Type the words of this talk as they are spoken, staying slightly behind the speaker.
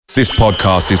This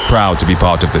podcast is proud to be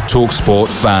part of the TalkSport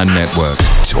Fan Network.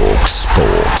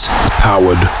 TalkSport.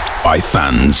 Powered by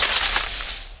fans.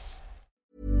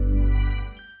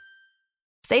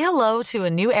 Say hello to a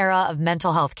new era of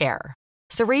mental health care.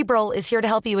 Cerebral is here to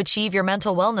help you achieve your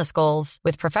mental wellness goals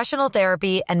with professional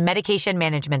therapy and medication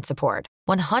management support.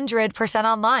 100%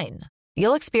 online.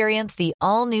 You'll experience the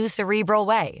all-new Cerebral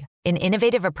Way, an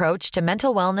innovative approach to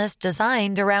mental wellness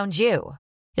designed around you.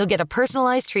 You'll get a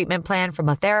personalized treatment plan from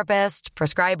a therapist,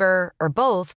 prescriber, or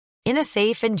both in a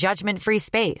safe and judgment-free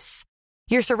space.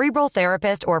 Your Cerebral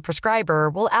therapist or prescriber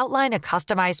will outline a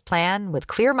customized plan with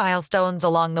clear milestones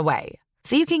along the way,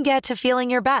 so you can get to feeling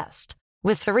your best.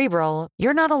 With Cerebral,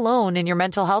 you're not alone in your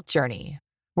mental health journey.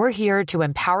 We're here to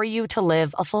empower you to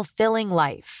live a fulfilling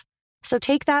life. So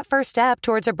take that first step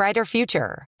towards a brighter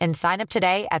future and sign up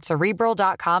today at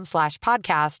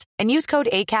Cerebral.com/podcast and use code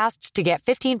ACAST to get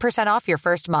 15% off your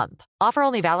first month. Offer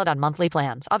only valid on monthly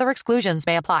plans. Other exclusions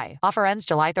may apply. Offer ends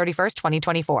July 31st,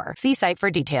 2024. See site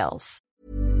for details.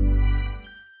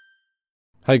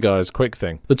 Hey guys, quick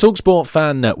thing. The TalkSport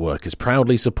Fan Network is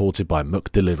proudly supported by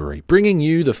McDelivery, bringing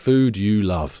you the food you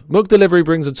love. McDelivery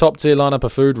brings a top-tier lineup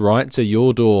of food right to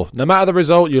your door. No matter the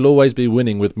result, you'll always be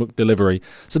winning with McDelivery.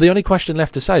 So the only question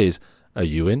left to say is, are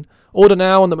you in? Order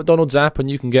now on the McDonald's app and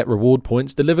you can get reward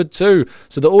points delivered too.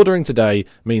 So the ordering today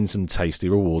means some tasty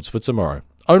rewards for tomorrow.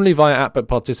 Only via app at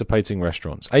participating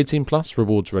restaurants. 18 plus,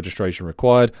 rewards registration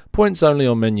required. Points only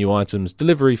on menu items.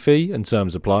 Delivery fee and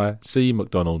terms apply. See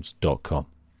mcdonalds.com.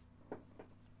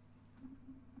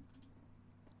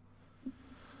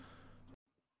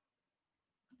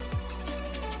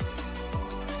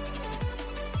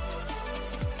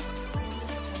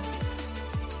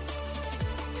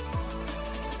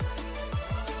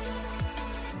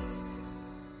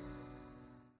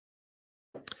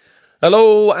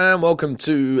 Hello and welcome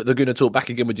to the Gooner Talk. Back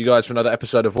again with you guys for another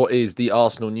episode of what is the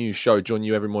Arsenal News Show. Join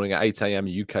you every morning at 8 a.m.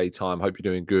 UK time. Hope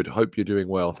you're doing good. Hope you're doing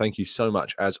well. Thank you so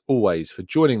much, as always, for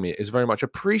joining me. It's very much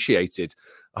appreciated.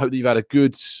 I hope that you've had a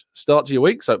good start to your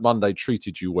week. So Monday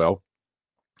treated you well.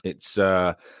 It's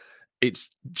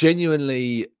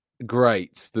genuinely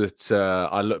great that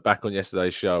I look back on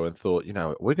yesterday's show and thought, you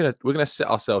know, we're gonna set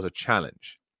ourselves a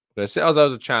challenge. We're gonna set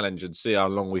ourselves a challenge and see how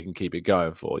long we can keep it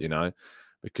going for. You know.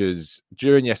 Because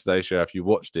during yesterday's show, if you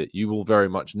watched it, you will very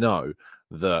much know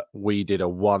that we did a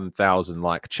 1,000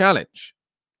 like challenge.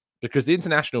 Because the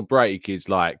international break is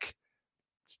like,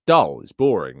 it's dull, it's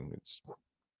boring. It's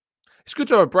good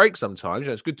to have a break sometimes. You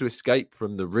know, it's good to escape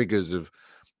from the rigors of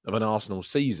an Arsenal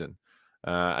season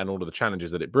and all of the challenges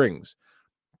that it brings.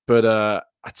 But I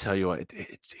tell you what,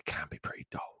 it can be pretty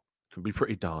dull. It can be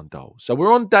pretty darn dull. So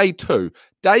we're on day 2.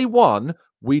 Day 1,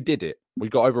 we did it. We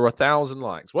got over 1,000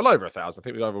 likes. Well, over 1,000. I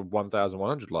think we got over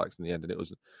 1,100 likes in the end. And it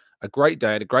was a great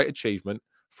day and a great achievement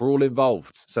for all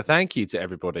involved. So thank you to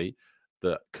everybody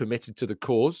that committed to the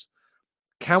cause.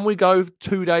 Can we go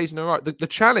 2 days in a row? The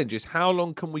challenge is, how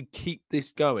long can we keep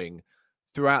this going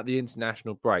throughout the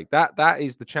international break? That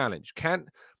is the challenge.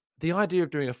 The idea of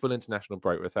doing a full international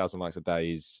break with 1,000 likes a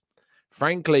day is,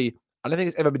 frankly, I don't think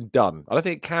it's ever been done. I don't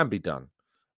think it can be done.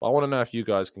 I want to know if you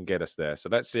guys can get us there. So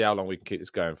let's see how long we can keep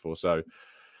this going for. So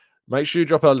make sure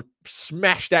you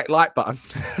smash that like button,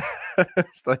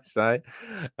 as they say.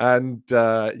 And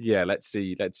let's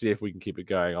see if we can keep it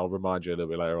going. I'll remind you a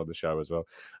little bit later on the show as well.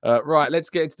 Right,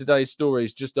 let's get into today's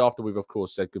stories just after we've, of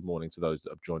course, said good morning to those that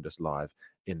have joined us live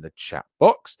in the chat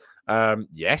box.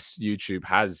 Yes, YouTube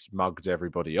has mugged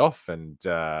everybody off, and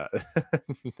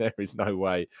there is no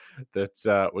way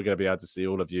that we're going to be able to see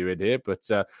all of you in here. But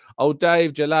old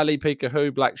Dave, Jalali,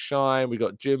 Peekahoo, Black Shine, we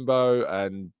got Jimbo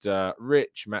and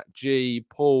Rich, Matt G,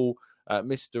 Paul,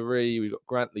 Mr. E, we've got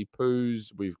Grantley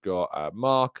Poos, we've got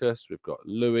Marcus, we've got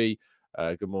Louis.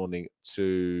 Good morning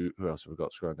to who else have we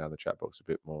got? Scrolling down the chat box a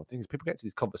bit more. Things people get to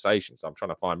these conversations, so I'm trying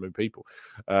to find new people.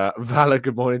 Vala,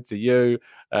 good morning to you.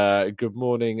 Good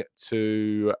morning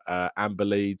to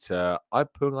Amberly, to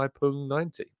Ipung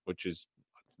 90, which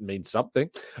means something.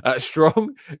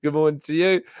 Strong, good morning to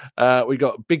you. We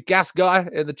got Big Gas Guy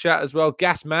in the chat as well.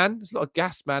 Gas Man, there's a lot of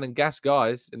Gas Man and Gas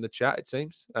Guys in the chat, it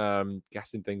seems.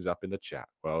 Gassing things up in the chat.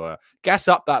 Well, gas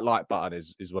up that like button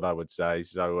is what I would say.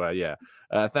 So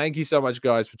thank you so much,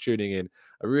 guys, for tuning in.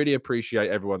 I really appreciate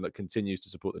everyone that continues to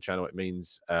support the channel. It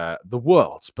means the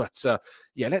world. But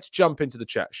let's jump into the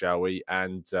chat, shall we,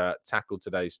 and tackle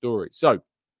today's story. So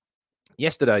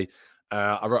yesterday,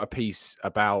 I wrote a piece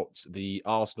about the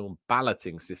Arsenal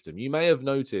balloting system. You may have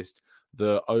noticed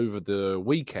that over the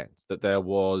weekend that there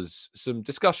was some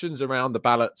discussions around the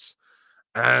ballots,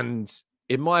 and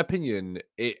in my opinion,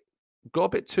 it got a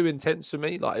bit too intense for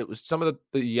me. Like, it was some of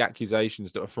the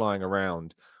accusations that were flying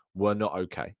around were not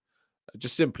okay.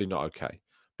 Just simply not okay.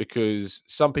 Because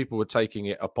some people were taking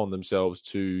it upon themselves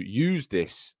to use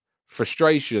this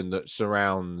frustration that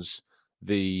surrounds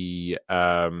the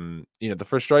the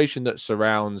frustration that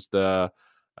surrounds the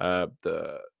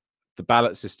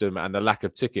ballot system and the lack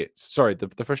of tickets. Sorry,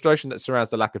 the frustration that surrounds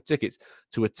the lack of tickets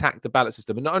to attack the ballot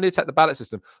system, and not only attack the ballot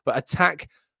system, but attack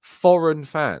foreign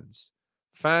fans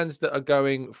that are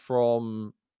going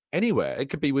from anywhere. It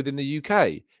could be within the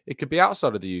UK, it could be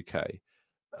outside of the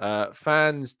UK.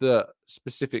 Fans that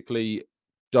specifically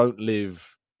don't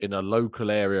live in a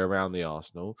local area around the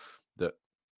Arsenal, that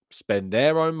spend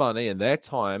their own money and their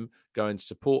time going to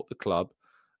support the club,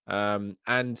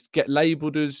 and get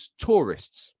labelled as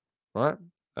tourists, right?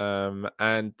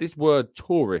 And this word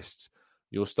tourist,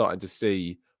 you're starting to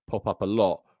see pop up a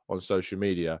lot on social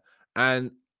media.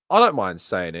 And I don't mind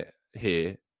saying it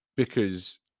here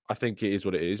because I think it is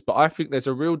what it is. But I think there's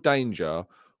a real danger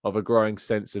of a growing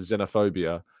sense of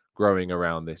xenophobia growing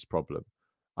around this problem.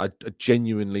 I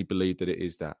genuinely believe that it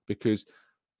is that, because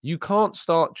you can't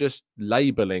start just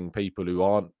labeling people who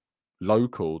aren't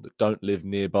local, that don't live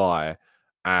nearby,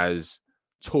 as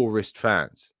tourist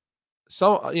fans.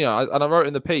 So, and I wrote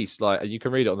in the piece, like, you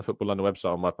can read it on the Football London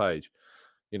website on my page.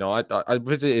 I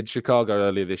visited Chicago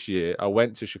earlier this year. I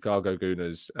went to Chicago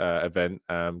Gooners event,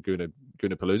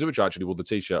 Goonerpalooza, which I actually wore the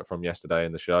T-shirt from yesterday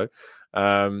in the show,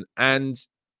 and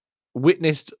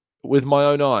witnessed with my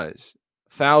own eyes,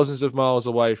 thousands of miles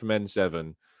away from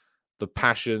N7, the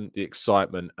passion, the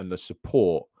excitement, and the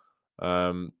support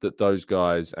that those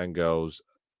guys and girls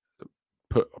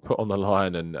put on the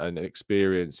line and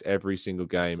experience every single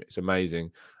game. It's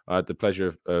amazing. I had the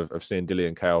pleasure of seeing Dilly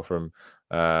and Kale from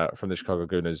the Chicago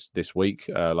Gooners this week,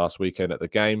 last weekend at the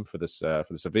game for the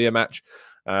Sevilla match,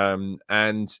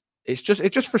 and it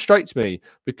just frustrates me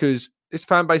because this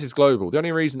fan base is global. The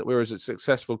only reason that we're as a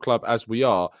successful club as we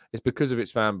are is because of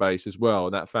its fan base as well,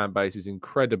 and that fan base is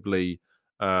incredibly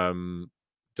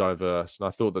diverse. And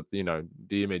I thought that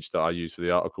the image that I used for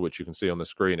the article, which you can see on the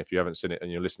screen, if you haven't seen it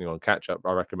and you're listening on catch up,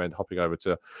 I recommend hopping over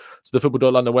to the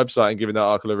Football.London website and giving that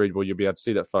article a read. Well, you'll be able to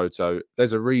see that photo.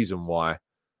 There's a reason why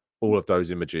all of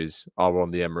those images are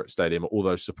on the Emirates Stadium, all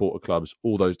those supporter clubs,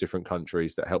 all those different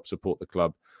countries that help support the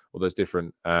club, all those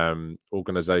different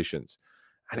organizations.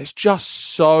 And it's just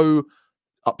so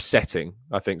upsetting,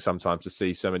 I think, sometimes to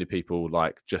see so many people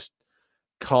just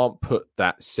can't put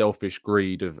that selfish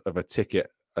greed of a ticket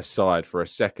aside for a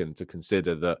second to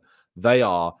consider that they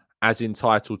are as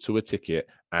entitled to a ticket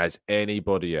as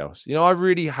anybody else. I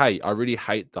really hate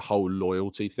the whole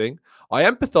loyalty thing. I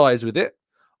empathize with it.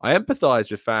 I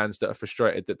empathize with fans that are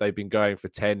frustrated that they've been going for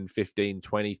 10, 15,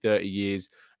 20, 30 years.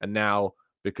 And now,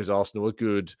 because Arsenal are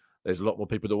good, there's a lot more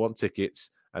people that want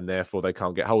tickets and therefore they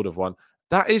can't get hold of one.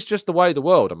 That is just the way of the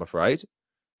world, I'm afraid.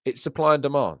 It's supply and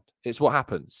demand. It's what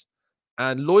happens.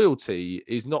 And loyalty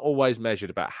is not always measured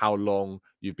about how long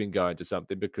you've been going to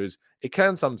something, because it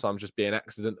can sometimes just be an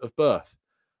accident of birth.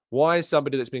 Why is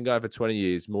somebody that's been going for 20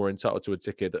 years more entitled to a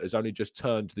ticket that has only just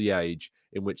turned the age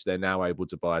in which they're now able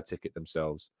to buy a ticket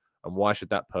themselves? And why should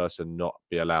that person not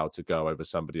be allowed to go over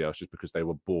somebody else just because they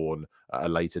were born at a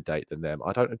later date than them?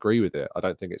 I don't agree with it. I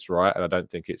don't think it's right. And I don't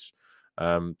think it's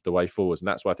the way forwards. And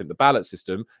that's why I think the ballot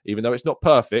system, even though it's not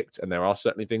perfect, and there are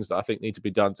certainly things that I think need to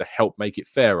be done to help make it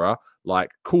fairer,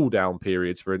 like cool down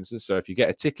periods, for instance. So if you get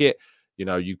a ticket,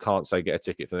 you can't say get a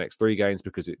ticket for the next 3 games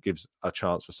because it gives a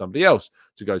chance for somebody else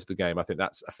to go to the game. I think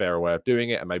that's a fairer way of doing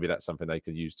it, and maybe that's something they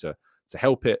can use to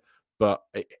help it. But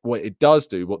what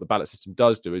the ballot system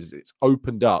does do is it's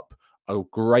opened up a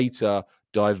greater,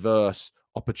 diverse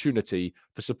opportunity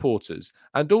for supporters,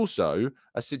 and also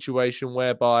a situation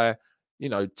whereby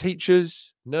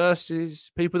teachers, nurses,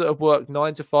 people that have worked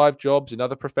 9-to-5 jobs in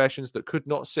other professions that could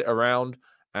not sit around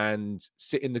and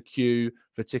sit in the queue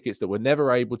for tickets, that were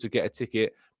never able to get a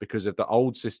ticket because of the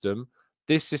old system.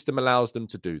 This system allows them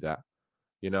to do that,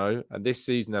 and this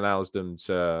season allows them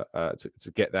to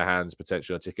get their hands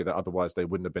potentially on a ticket that otherwise they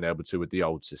wouldn't have been able to with the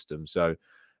old system. So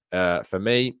for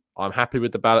me, I'm happy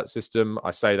with the ballot system.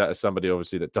 I say that as somebody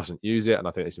obviously that doesn't use it, and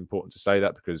I think it's important to say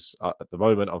that because at the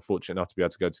moment I'm fortunate enough to be able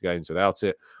to go to games without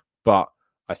it. But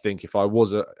I think if I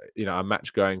was a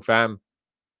match going fan,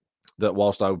 that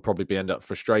whilst I would probably end up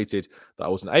frustrated that I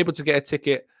wasn't able to get a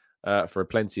ticket for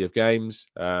plenty of games,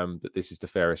 that this is the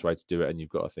fairest way to do it, and you've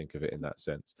got to think of it in that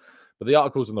sense. But the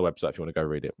article's on the website if you want to go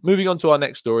read it. Moving on to our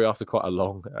next story after quite a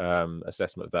long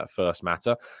assessment of that first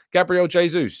matter. Gabriel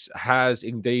Jesus has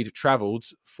indeed travelled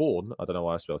for, I don't know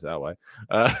why I spelled it that way,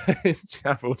 he's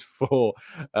travelled for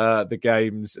the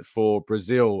games for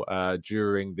Brazil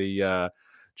during the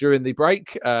during the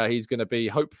break. He's going to be,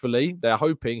 hopefully, they're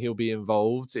hoping he'll be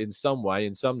involved in some way,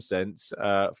 in some sense,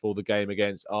 for the game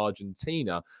against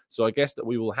Argentina. So I guess that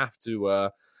we will have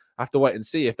to wait and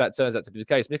see if that turns out to be the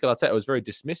case. Mikel Arteta was very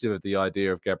dismissive of the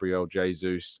idea of Gabriel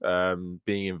Jesus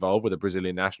being involved with the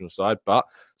Brazilian national side, but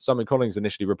Simon Collins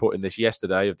initially reporting this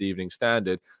yesterday of the Evening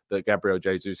Standard that Gabriel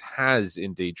Jesus has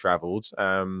indeed travelled.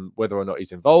 Whether or not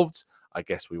he's involved, I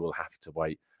guess we will have to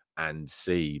wait and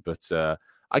see. But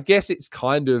I guess it's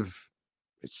kind of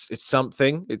it's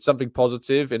something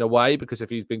positive in a way, because if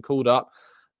he's been called up,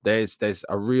 there's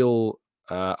a real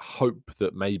hope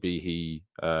that maybe he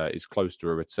is close to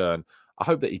a return. I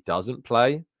hope that he doesn't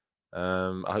play.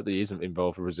 I hope that he isn't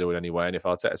involved for Brazil in any way. And if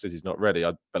Arteta says he's not ready,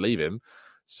 I believe him.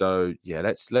 So yeah,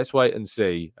 let's wait and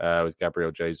see with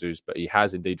Gabriel Jesus. But he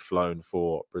has indeed flown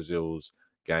for Brazil's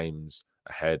games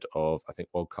ahead of, I think,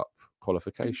 World Cup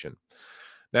qualification.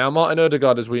 Now, Martin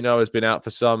Odegaard, as we know, has been out for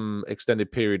some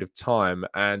extended period of time,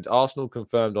 and Arsenal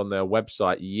confirmed on their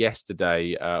website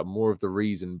yesterday more of the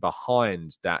reason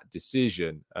behind that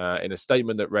decision in a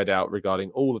statement that read out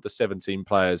regarding all of the 17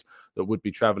 players that would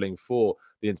be travelling for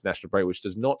the international break, which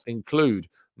does not include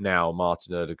now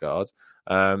Martin Odegaard.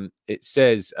 It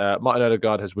says Martin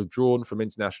Odegaard has withdrawn from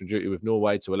international duty with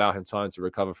Norway to allow him time to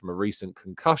recover from a recent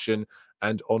concussion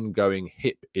and ongoing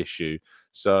hip issue.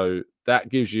 So that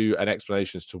gives you an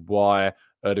explanation as to why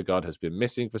Odegaard has been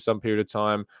missing for some period of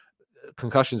time.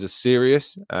 Concussions are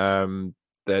serious. That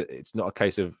it's not a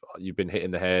case of you've been hit in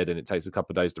the head and it takes a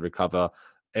couple of days to recover.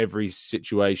 Every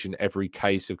situation, every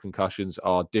case of concussions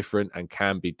are different and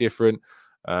can be different.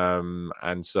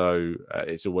 And so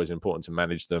it's always important to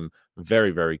manage them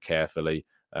very, very carefully.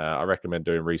 I recommend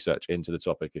doing research into the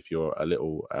topic if you're a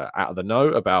little out of the know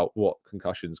about what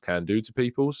concussions can do to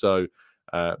people. So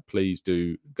please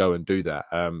do go and do that.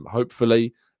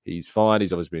 Hopefully he's fine.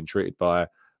 He's obviously been treated by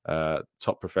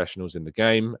top professionals in the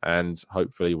game, and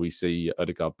hopefully we see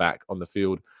Odegaard back on the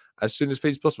field as soon as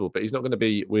feasible possible. But he's not going to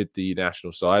be with the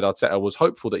national side. Arteta was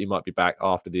hopeful that he might be back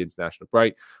after the international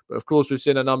break, but of course we've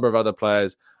seen a number of other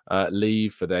players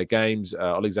leave for their games.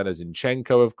 Alexander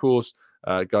Zinchenko, of course,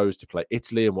 goes to play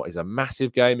Italy in what is a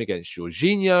massive game against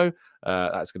Jorginho.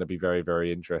 That's going to be very,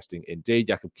 very interesting indeed.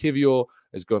 Jakub Kiwior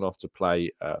has gone off to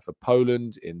play for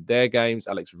Poland in their games.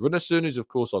 Alex Runarsson, who's of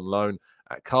course on loan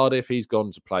at Cardiff, he's gone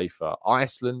to play for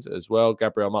Iceland as well.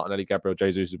 Gabriel Martinelli, Gabriel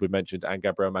Jesus, as we mentioned, and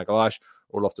Gabriel Magalhaes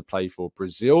all off to play for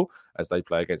Brazil as they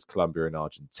play against Colombia and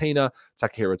Argentina.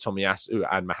 Takahiro Tomiyasu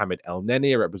and Mohamed El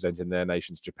Neni are representing their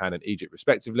nations, Japan and Egypt,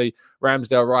 respectively.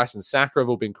 Ramsdale, Rice and Saka have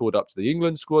all been called up to the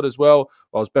England squad as well,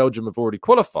 whilst Belgium have already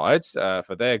qualified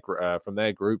from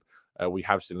their group. We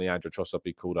have seen Leandro Trossard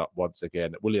be called up once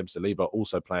again. William Saliba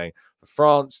also playing for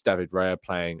France. David Raya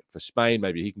playing for Spain.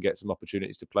 Maybe he can get some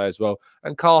opportunities to play as well.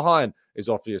 And Karl Hein is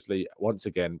obviously once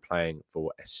again playing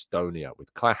for Estonia,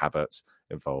 with Kai Havertz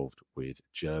involved with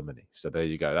Germany. So there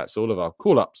you go. That's all of our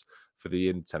call-ups for the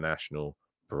international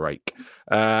break.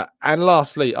 And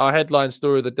lastly, our headline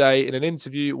story of the day, in an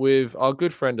interview with our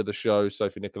good friend of the show,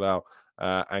 Sophie Nicolau,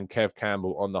 and Kev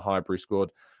Campbell on the Highbury squad,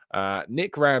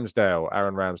 Nick Ramsdale,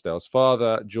 Aaron Ramsdale's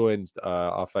father, joined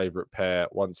our favourite pair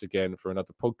once again for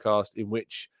another podcast in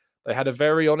which they had a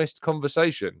very honest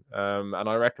conversation. And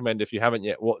I recommend, if you haven't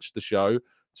yet watched the show,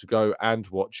 to go and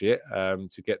watch it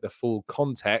to get the full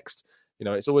context. You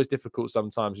know, it's always difficult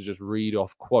sometimes to just read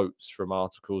off quotes from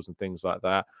articles and things like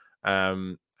that.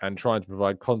 And trying to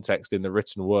provide context in the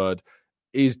written word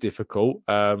is difficult.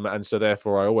 And so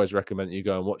therefore, I always recommend you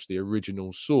go and watch the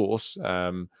original source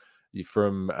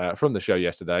from the show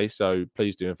yesterday. So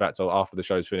please do. In fact, after the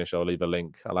show's finished, I'll leave a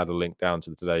link. I'll add a link down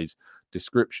to today's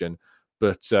description.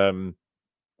 But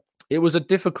it was a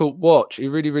difficult watch. It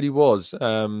really, really was.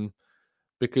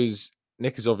 Because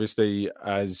Nick is obviously,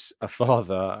 as a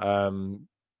father,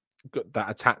 that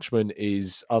attachment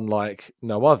is unlike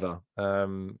no other.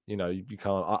 You know, you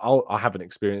can't. I haven't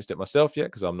experienced it myself yet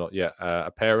because I'm not yet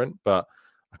a parent, but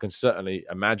I can certainly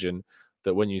imagine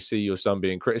that when you see your son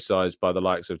being criticised by the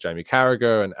likes of Jamie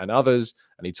Carragher and others,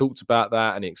 and he talked about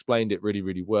that and he explained it really,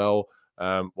 really well,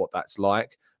 what that's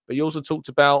like. But he also talked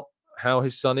about how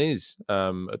his son is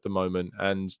at the moment,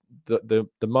 and the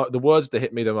words that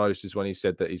hit me the most is when he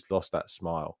said that he's lost that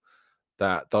smile.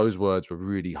 That those words were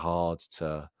really hard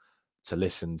to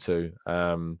listen to.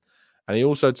 And he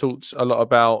also talked a lot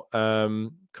about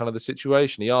kind of the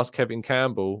situation. He asked Kevin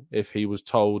Campbell if he was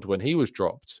told when he was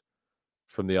dropped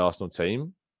from the Arsenal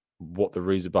team what the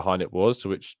reason behind it was, to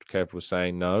which Kev was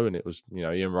saying no, and it was, you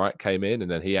know, Ian Wright came in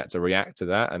and then he had to react to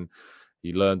that, and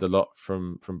he learned a lot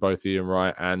from both Ian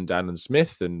Wright and Alan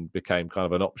Smith and became kind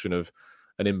of an option of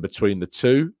an in between the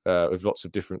two with lots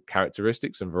of different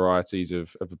characteristics and varieties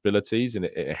of abilities, and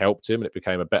it helped him and it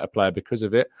became a better player because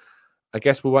of it. I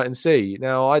guess we'll wait and see.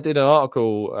 Now, I did an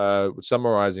article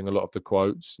summarising a lot of the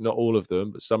quotes, not all of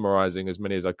them, but summarising as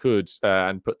many as I could,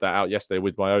 and put that out yesterday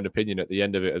with my own opinion at the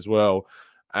end of it as well,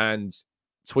 and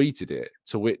tweeted it,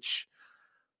 to which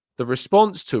the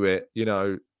response to it,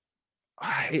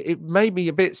 it made me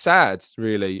a bit sad,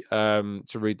 really, to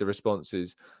read the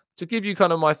responses. To give you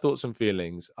kind of my thoughts and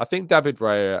feelings, I think David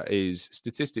Raya is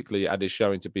statistically and is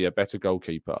showing to be a better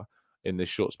goalkeeper in this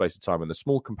short space of time and the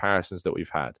small comparisons that we've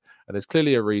had. And there's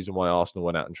clearly a reason why Arsenal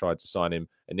went out and tried to sign him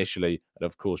initially and,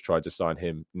 of course, tried to sign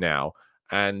him now.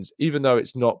 And even though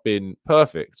it's not been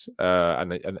perfect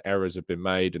and errors have been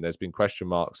made and there's been question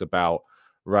marks about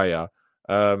Raya,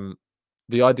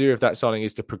 the idea of that signing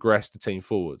is to progress the team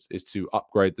forwards, is to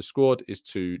upgrade the squad, is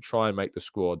to try and make the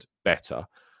squad better.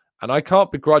 And I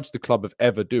can't begrudge the club of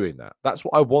ever doing that. That's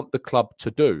what I want the club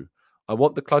to do. I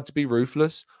want the club to be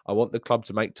ruthless. I want the club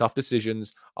to make tough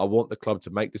decisions. I want the club to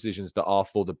make decisions that are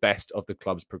for the best of the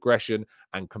club's progression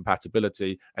and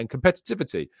compatibility and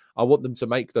competitivity. I want them to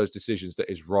make those decisions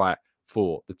that is right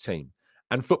for the team.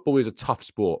 And football is a tough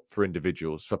sport for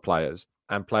individuals, for players,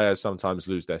 and players sometimes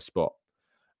lose their spot.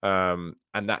 And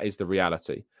that is the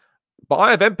reality. But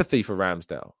I have empathy for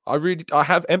Ramsdale. I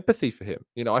have empathy for him.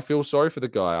 I feel sorry for the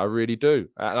guy. I really do.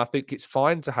 And I think it's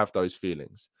fine to have those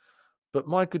feelings. But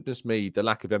my goodness me, the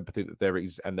lack of empathy that there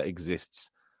is and that exists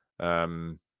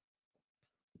today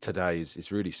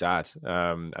is really sad.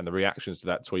 And the reactions to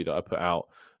that tweet that I put out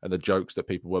and the jokes that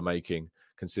people were making,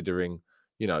 considering,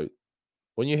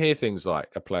 when you hear things like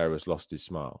a player has lost his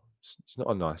smile, it's not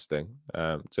a nice thing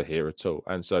to hear at all.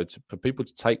 And so for people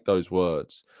to take those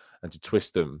words and to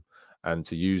twist them and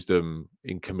to use them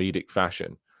in comedic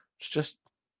fashion, it's just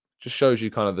shows you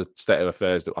kind of the state of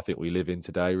affairs that I think we live in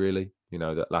today, really,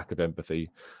 that lack of empathy.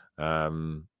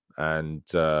 It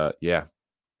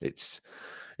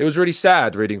was really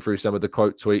sad reading through some of the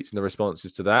quote tweets and the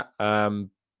responses to that.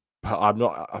 But I'm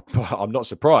not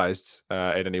surprised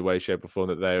in any way, shape or form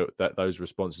that those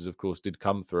responses, of course, did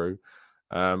come through.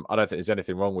 I don't think there's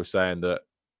anything wrong with saying that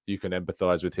you can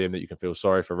empathise with him, that you can feel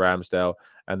sorry for Ramsdale,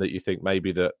 and that you think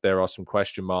maybe that there are some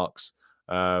question marks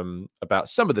about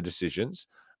some of the decisions.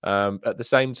 At the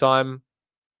same time,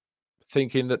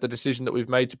 thinking that the decision that we've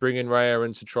made to bring in Raya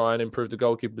and to try and improve the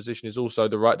goalkeeper position is also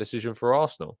the right decision for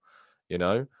Arsenal.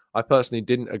 I personally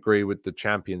didn't agree with the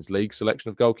Champions League selection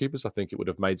of goalkeepers. I think it would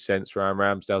have made sense for Aaron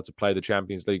Ramsdale to play the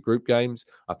Champions League group games.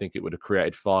 I think it would have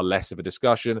created far less of a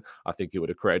discussion. I think it would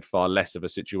have created far less of a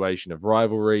situation of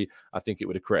rivalry. I think it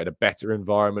would have created a better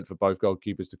environment for both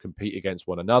goalkeepers to compete against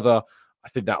one another. I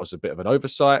think that was a bit of an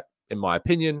oversight, in my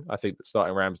opinion. I think that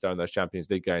starting Ramsdale in those Champions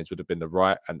League games would have been the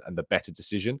right and the better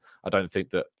decision. I don't think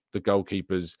that the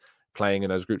goalkeepers playing in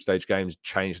those group stage games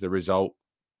changed the result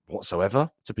whatsoever,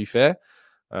 to be fair.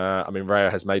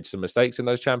 Raya has made some mistakes in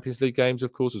those Champions League games,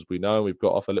 of course, as we know. We've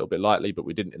got off a little bit lightly, but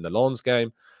we didn't in the Lens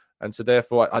game. And so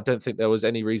therefore, I don't think there was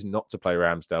any reason not to play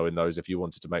Ramsdale in those if you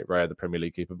wanted to make Raya the Premier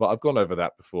League keeper. But I've gone over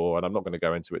that before, and I'm not going to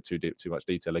go into it too much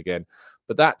detail again.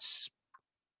 But that's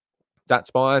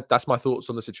my thoughts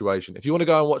on the situation. If you want to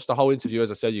go and watch the whole interview,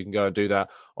 as I said, you can go and do that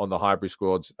on the Highbury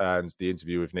Squads, and the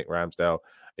interview with Nick Ramsdale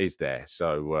is there.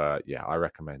 So, I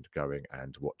recommend going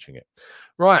and watching it.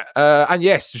 Right. And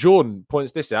yes, Jean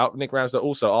points this out. Nick Ramsdale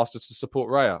also asked us to support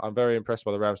Raya. I'm very impressed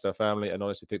by the Ramsdale family and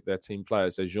honestly think they're team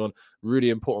players. So, Jean, really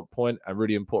important point and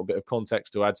really important bit of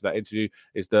context to add to that interview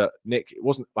is that Nick, it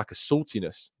wasn't like a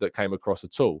saltiness that came across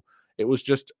at all. It was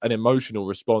just an emotional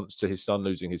response to his son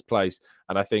losing his place.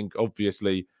 And I think,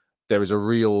 obviously, there is a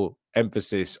real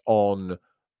emphasis on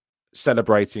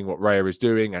celebrating what Raya is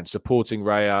doing and supporting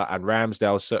Raya, and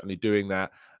Ramsdale certainly doing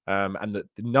that. And that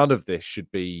none of this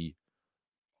should be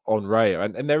on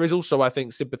Raya. And there is also, I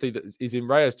think, sympathy that is in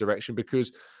Raya's direction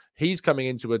because he's coming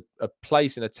into a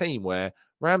place in a team where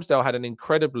Ramsdale had an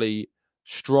incredibly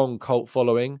strong cult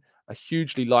following, a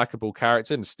hugely likable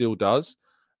character, and still does.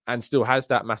 And still has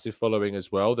that massive following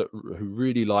as well who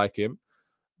really like him.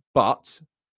 But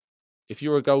if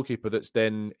you're a goalkeeper that's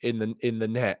then in the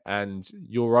net and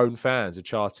your own fans are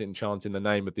chanting the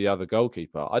name of the other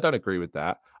goalkeeper, I don't agree with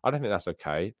that. I don't think that's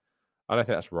okay. I don't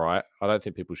think that's right. I don't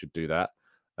think people should do that.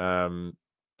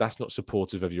 That's not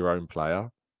supportive of your own player.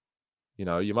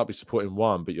 You might be supporting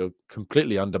one, but you're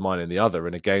completely undermining the other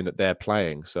in a game that they're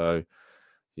playing. So,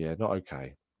 yeah, not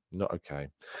okay. Not okay.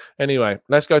 Anyway,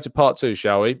 let's go to part 2,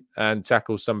 shall we? And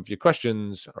tackle some of your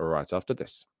questions right after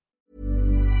this.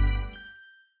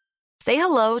 Say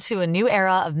hello to a new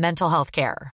era of mental health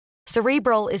care.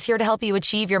 Cerebral is here to help you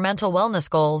achieve your mental wellness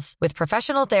goals with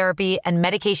professional therapy and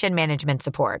medication management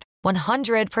support.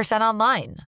 100%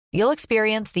 online. You'll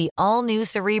experience the all-new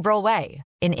Cerebral Way,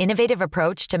 an innovative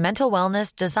approach to mental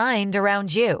wellness designed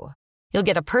around you. You'll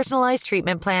get a personalized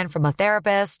treatment plan from a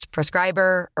therapist,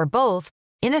 prescriber, or both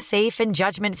in a safe and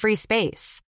judgment-free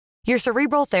space. Your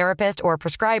Cerebral therapist or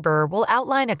prescriber will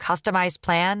outline a customized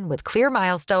plan with clear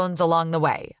milestones along the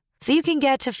way, so you can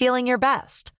get to feeling your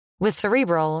best. With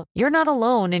Cerebral, you're not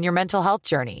alone in your mental health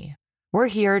journey. We're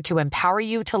here to empower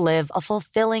you to live a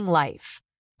fulfilling life.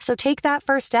 So take that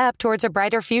first step towards a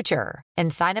brighter future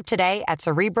and sign up today at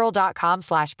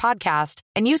Cerebral.com/podcast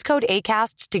and use code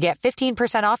ACAST to get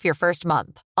 15% off your first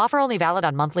month. Offer only valid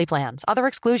on monthly plans. Other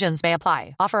exclusions may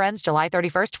apply. Offer ends July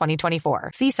 31st, 2024.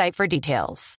 See site for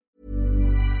details.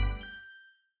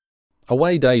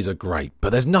 Away days are great, but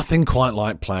there's nothing quite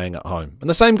like playing at home. And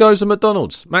the same goes for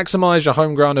McDonald's. Maximise your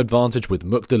home ground advantage with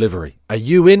McDelivery. Are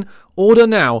you in? Order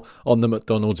now on the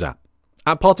McDonald's app.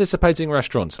 At participating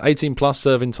restaurants, 18 plus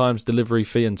serving times, delivery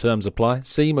fee and terms apply.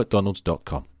 See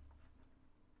mcdonalds.com.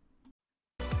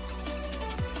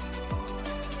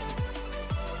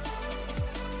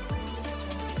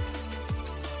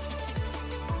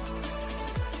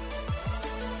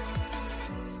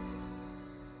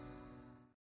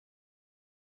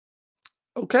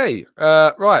 Okay,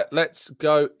 right, let's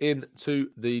go into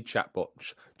the chat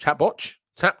botch. Chat botch?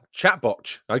 Chat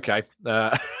botch. Okay.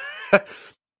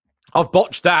 I've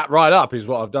botched that right up is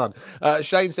what I've done.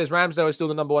 Shane says, Ramsdale is still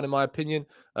the number one in my opinion.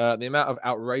 The amount of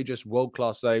outrageous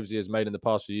world-class saves he has made in the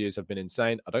past few years have been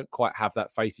insane. I don't quite have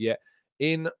that faith yet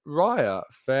in Raya.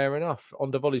 Fair enough.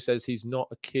 Ondavoli says he's not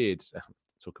a kid.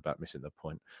 Talk about missing the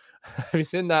point. Have you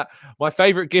seen that? My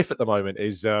favourite gif at the moment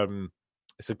is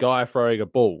it's a guy throwing a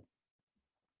ball.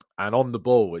 And on the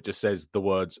ball, it just says the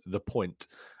words, the point.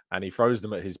 And he throws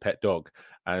them at his pet dog.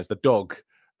 And as the dog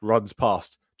runs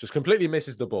past, just completely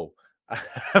misses the ball.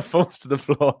 Falls to the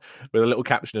floor with a little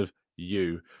caption of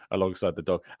you alongside the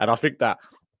dog. And I think that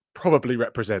probably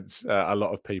represents a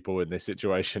lot of people in this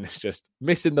situation. It's just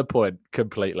missing the point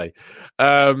completely.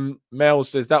 Mel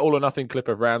says, that all or nothing clip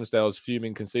of Ramsdale's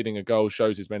fuming, conceding a goal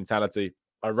shows his mentality.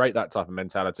 I rate that type of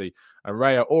mentality. And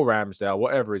Raya or Ramsdale,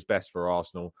 whatever is best for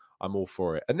Arsenal, I'm all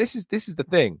for it. And this is the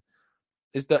thing,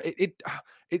 is that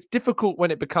it's difficult when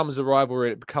it becomes a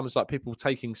rivalry. It becomes like people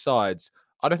taking sides.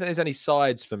 I don't think there's any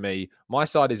sides for me. My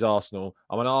side is Arsenal.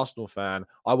 I'm an Arsenal fan.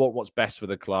 I want what's best for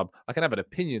the club. I can have an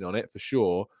opinion on it for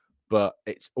sure, but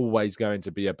it's always going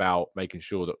to be about making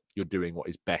sure that you're doing what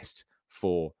is best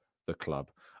for the club.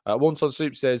 Wonton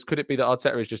Soup says, could it be that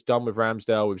Arteta is just done with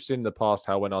Ramsdale? We've seen in the past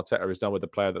how when Arteta is done with the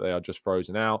player that they are just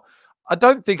frozen out. I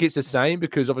don't think it's the same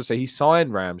because obviously he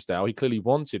signed Ramsdale. He clearly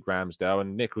wanted Ramsdale,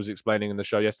 and Nick was explaining in the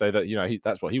show yesterday that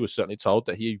that's what he was certainly told,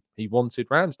 that he wanted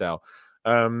Ramsdale.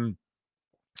 I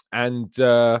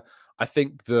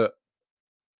think that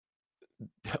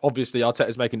obviously Arteta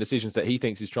is making decisions that he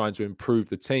thinks is trying to improve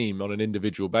the team on an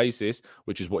individual basis,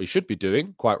 which is what he should be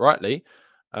doing, quite rightly.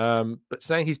 But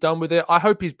saying he's done with it, I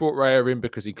hope he's brought Raya in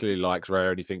because he clearly likes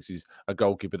Raya and he thinks he's a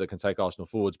goalkeeper that can take Arsenal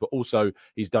forwards, but also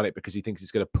he's done it because he thinks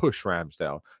he's going to push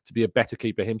Ramsdale to be a better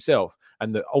keeper himself,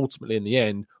 and that ultimately in the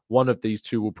end, one of these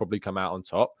two will probably come out on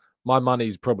top. My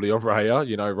money's probably on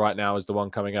Raya, right now is the one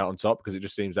coming out on top because it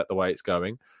just seems that the way it's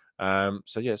going.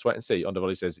 So yeah, let's wait and see.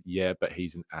 Ondavoli says, yeah, but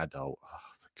he's an adult. Oh,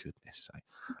 for goodness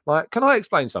sake. Can I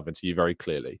explain something to you very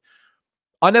clearly?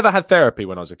 I never had therapy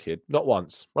when I was a kid, not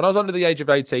once. When I was under the age of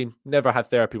 18, never had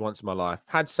therapy once in my life.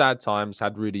 Had sad times,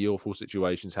 had really awful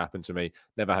situations happen to me,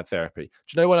 never had therapy. Do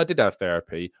you know when I did have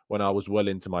therapy? When I was well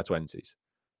into my 20s.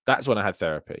 That's when I had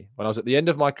therapy. When I was at the end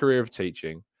of my career of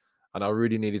teaching and I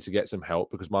really needed to get some help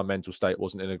because my mental state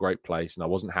wasn't in a great place and I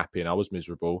wasn't happy and I was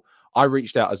miserable, I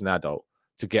reached out as an adult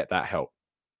to get that help.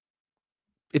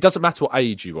 It doesn't matter what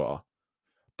age you are.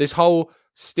 This whole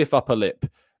stiff upper lip,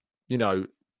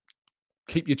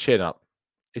 keep your chin up.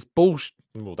 It's bullshit.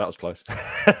 Well, that was close.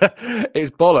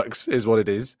 It's bollocks is what it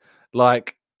is.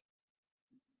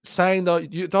 Saying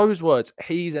those words,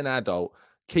 he's an adult,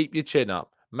 keep your chin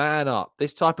up, man up.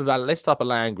 This type of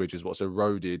language is what's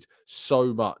eroded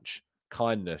so much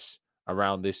kindness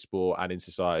around this sport and in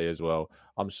society as well.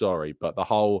 I'm sorry, but the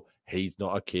whole he's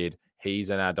not a kid, he's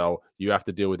an adult, you have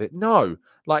to deal with it. No,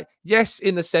 yes,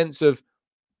 in the sense of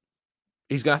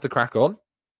he's going to have to crack on.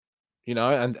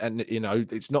 And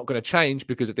it's not going to change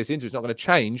because of this injury. It's not going to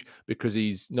change because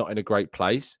he's not in a great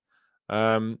place.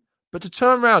 But to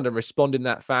turn around and respond in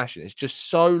that fashion, it's just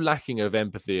so lacking of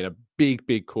empathy and a big,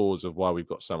 big cause of why we've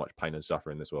got so much pain and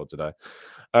suffering in this world today.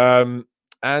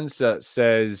 Answer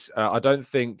says, I don't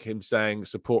think him saying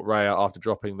support Raya after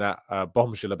dropping that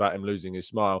bombshell about him losing his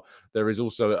smile. There is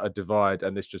also a divide,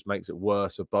 and this just makes it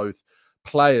worse for both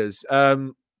players.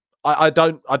 I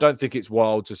don't think it's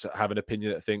wild to have an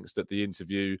opinion that thinks that the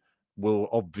interview will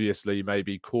obviously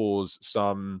maybe cause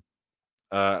some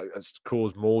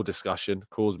cause more discussion,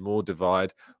 cause more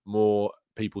divide, more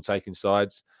people taking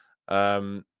sides.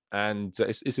 And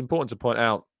it's important to point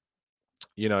out,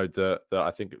 that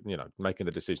I think, making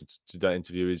the decision to that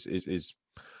interview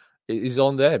is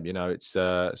on them. It's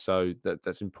so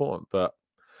that's important, but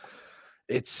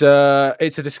it's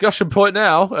a discussion point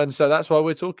now, and so that's why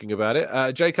we're talking about it.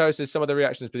 Jaco says some of the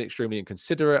reaction has been extremely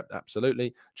inconsiderate.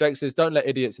 Absolutely. Jake says don't let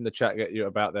idiots in the chat get you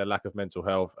about their lack of mental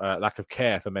health, lack of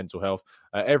care for mental health.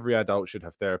 Every adult should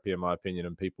have therapy, in my opinion,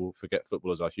 and people forget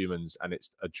footballers are humans and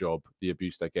it's a job, the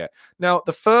abuse they get. Now,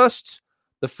 the first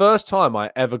time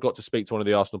I ever got to speak to one of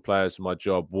the Arsenal players for my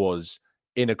job was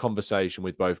in a conversation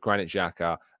with both Granit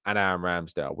Xhaka and Aaron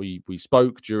Ramsdale. We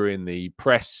spoke during the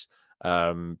press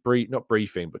not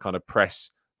briefing, but kind of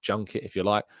press junket, if you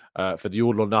like, for the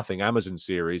All or Nothing Amazon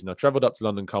series. And I travelled up to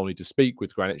London Colney to speak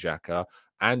with Granit Xhaka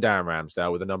and Aaron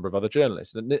Ramsdale with a number of other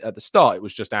journalists. And at the start, it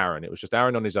was just Aaron. It was just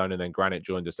Aaron on his own, and then Granit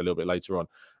joined us a little bit later on.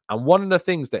 And one of the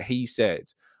things that he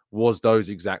said was those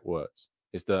exact words,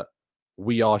 is that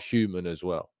we are human as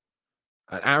well.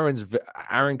 And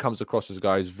Aaron comes across as a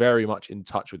guy who's very much in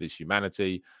touch with his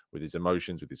humanity, with his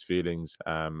emotions, with his feelings,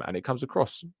 and it comes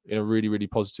across in a really, really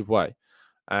positive way.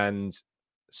 And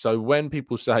so when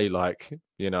people say, like,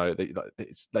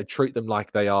 they treat them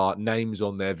like they are names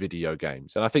on their video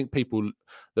games, and I think people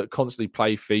that constantly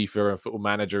play FIFA and Football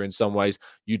Manager, in some ways,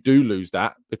 you do lose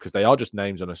that because they are just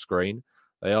names on a screen.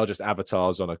 They are just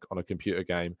avatars on a computer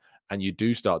game, and you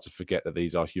do start to forget that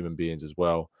these are human beings as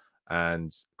well.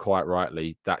 And quite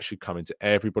rightly, that should come into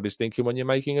everybody's thinking when you're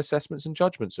making assessments and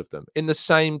judgments of them, in the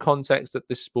same context that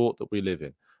this sport that we live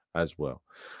in as well.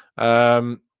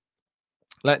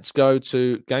 Let's go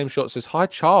to Game Shot says, hi,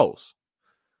 Charles.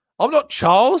 I'm not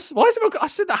Charles. Why is it? I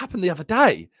said that happened the other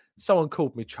day. Someone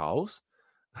called me Charles.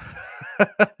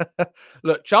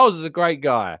 Look, Charles is a great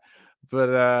guy. But,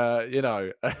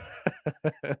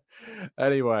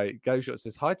 anyway, Game Shot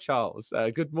says, hi, Charles.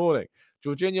 Good morning.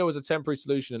 Jorginho was a temporary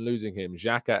solution in losing him.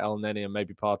 Xhaka, El Neni, and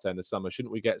maybe Partey in the summer.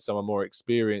 Shouldn't we get someone more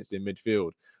experienced in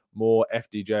midfield? More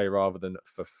FDJ rather than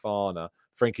Fofana.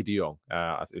 Frankie de Jong,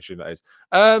 I assume that is.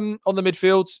 On the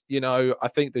midfield, I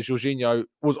think that Jorginho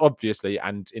was obviously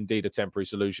and indeed a temporary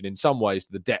solution in some ways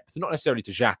to the depth, not necessarily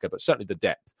to Xhaka, but certainly the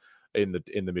depth in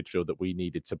the midfield that we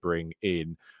needed to bring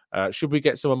in. Should we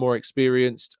get someone more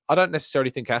experienced? I don't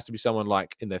necessarily think it has to be someone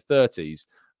like in their 30s.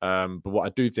 But what I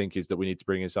do think is that we need to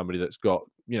bring in somebody that's got,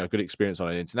 good experience on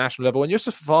an international level. And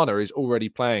Youssouf Fofana is already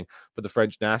playing for the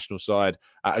French national side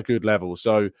at a good level.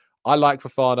 So I like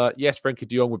Fofana. Yes, Frankie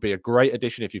de Jong would be a great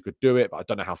addition if you could do it, but I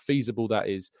don't know how feasible that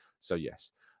is. So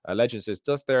yes. Legend says,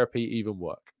 does therapy even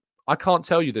work? I can't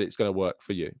tell you that it's going to work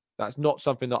for you. That's not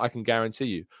something that I can guarantee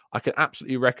you. I can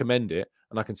absolutely recommend it,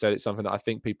 and I can say it's something that I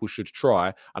think people should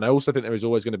try. And I also think there is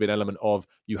always going to be an element of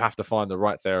you have to find the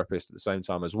right therapist at the same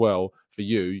time as well for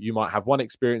you. You might have one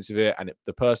experience of it, and if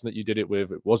the person that you did it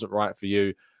with, it wasn't right for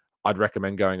you. I'd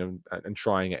recommend going and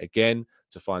trying it again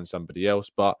to find somebody else.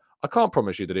 But I can't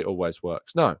promise you that it always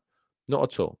works. No, not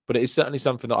at all. But it is certainly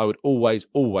something that I would always,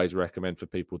 always recommend for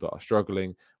people that are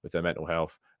struggling with their mental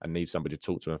health and need somebody to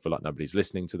talk to and feel like nobody's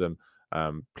listening to them.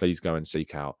 Please go and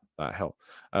seek out that help.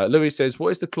 Louis says, what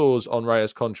is the clause on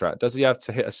Raya's contract? Does he have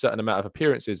to hit a certain amount of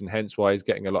appearances and hence why he's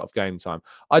getting a lot of game time?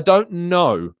 I don't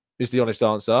know, is the honest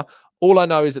answer. All I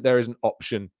know is that there is an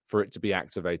option for it to be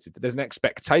activated. There's an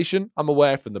expectation, I'm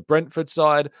aware, from the Brentford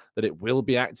side that it will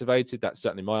be activated. That's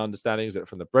certainly my understanding, is that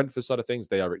from the Brentford side of things,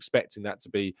 they are expecting that to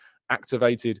be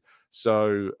activated.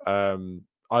 So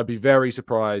I'd be very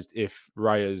surprised if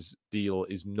Raya's deal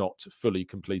is not fully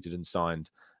completed and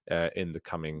signed in the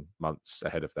coming months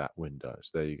ahead of that window.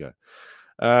 So there you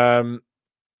go.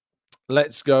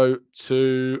 Let's go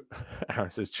to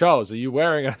Aaron says, Charles, are you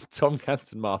wearing a Tom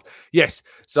Canton mask? Yes.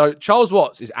 So Charles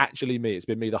Watts is actually me. It's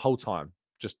been me the whole time.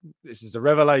 This is a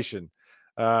revelation.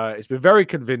 It's been very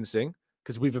convincing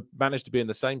because we've managed to be in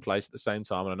the same place at the same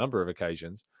time on a number of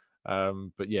occasions.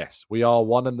 But yes, we are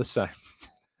one and the same.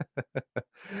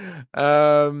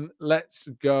 Let's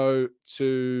go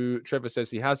to Trevor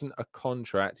says he hasn't a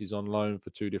contract. He's on loan for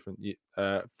two different things.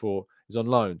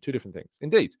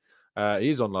 Indeed. He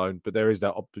is on loan, but there is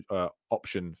that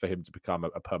option for him to become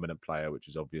a permanent player, which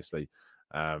is obviously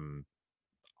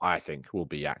I think, will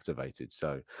be activated.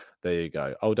 So there you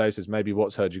go. Old Dave says, maybe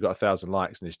what's heard you got 1,000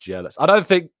 likes and is jealous. I don't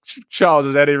think Charles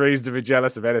has any reason to be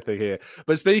jealous of anything here.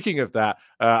 But speaking of that,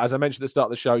 as I mentioned at the start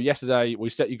of the show, yesterday we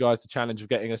set you guys the challenge of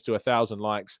getting us to 1,000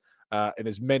 likes in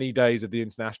as many days of the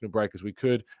international break as we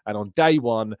could. And on day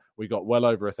one, we got well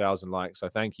over 1,000 likes. So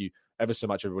thank you ever so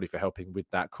much, everybody, for helping with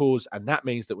that cause. And that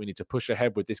means that we need to push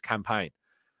ahead with this campaign.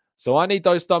 So I need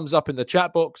those thumbs up in the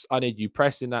chat box. I need you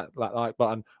pressing that like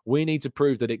button. We need to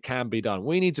prove that it can be done.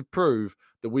 We need to prove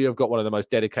that we have got one of the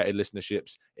most dedicated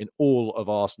listenerships in all of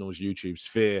Arsenal's YouTube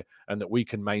sphere and that we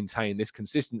can maintain this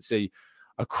consistency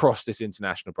across this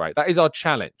international break. That is our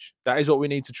challenge. That is what we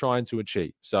need to try and to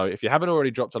achieve. So if you haven't already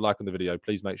dropped a like on the video,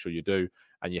 please make sure you do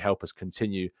and you help us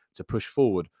continue to push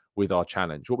forward with our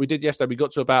challenge. What we did yesterday, we got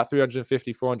to about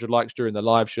 350, 400 likes during the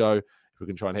live show. We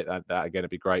can try and hit that again,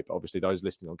 it'd be great. But obviously, those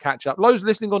listening on catch up, those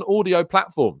listening on audio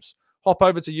platforms, hop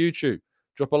over to YouTube,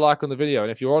 drop a like on the video.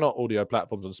 And if you're on our audio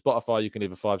platforms on Spotify, you can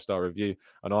leave a 5-star review.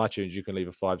 On iTunes, you can leave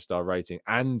a 5-star rating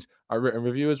and a written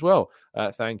review as well.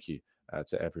 Thank you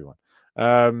to everyone.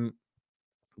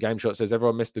 Game Shot says,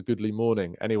 everyone missed a goodly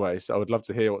morning. Anyway, so I would love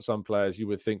to hear what some players you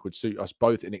would think would suit us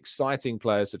both in exciting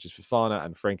players such as Fofana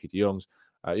and Frankie de Jong.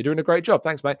 You're doing a great job.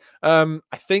 Thanks, mate. I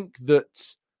think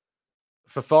that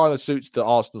Fofana suits the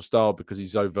Arsenal style because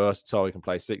he's so versatile. He can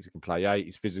play 6, he can play 8.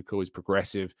 He's physical, he's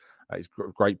progressive. He's got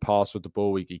a great pass with the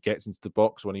ball. He gets into the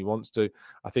box when he wants to.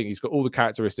 I think he's got all the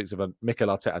characteristics of a Mikel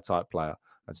Arteta type player.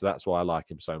 And so that's why I like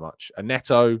him so much. And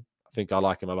Neto, I think I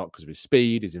like him a lot because of his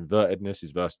speed, his invertedness,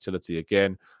 his versatility.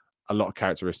 Again, a lot of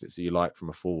characteristics that you like from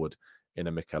a forward in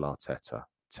a Mikel Arteta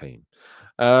team.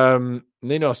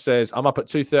 Nino says, I'm up at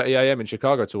 2:30 a.m. in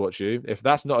Chicago to watch you. If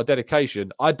that's not a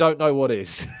dedication, I don't know what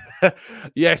is.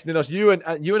 Yes, Ninos, you and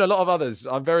a lot of others.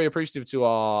 I'm very appreciative to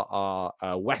our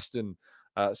Western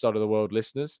side of the world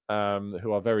listeners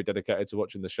who are very dedicated to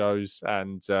watching the shows.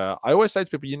 And I always say to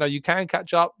people, you can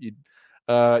catch up.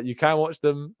 You can watch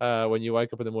them when you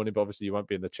wake up in the morning, but obviously you won't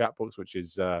be in the chat box, which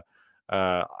is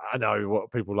I know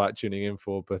what people like tuning in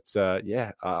for. But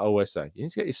I always say you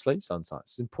need to get your sleep sometimes.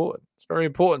 It's important. It's very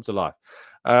important to life.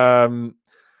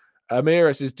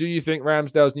 Amira says, do you think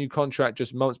Ramsdale's new contract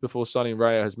just months before signing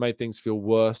Raya has made things feel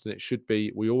worse than it should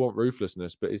be? We all want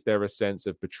ruthlessness, but is there a sense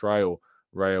of betrayal?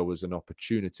 Raya was an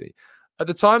opportunity. At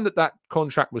the time that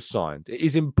contract was signed, it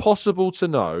is impossible to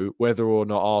know whether or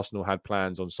not Arsenal had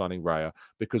plans on signing Raya,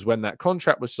 because when that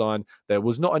contract was signed, there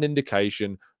was not an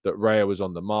indication that Raya was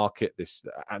on the market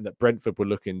and that Brentford were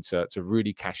looking to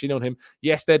really cash in on him.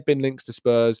 Yes, there'd been links to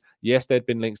Spurs. Yes, there'd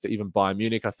been links to even Bayern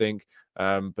Munich, I think.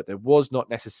 But there was not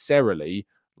necessarily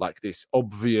like this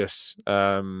obvious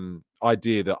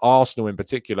idea that Arsenal in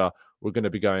particular were going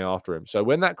to be going after him. So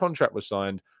when that contract was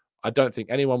signed, I don't think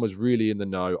anyone was really in the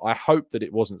know. I hope that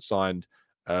it wasn't signed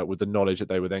with the knowledge that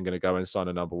they were then going to go and sign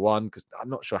a number one, because I'm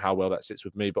not sure how well that sits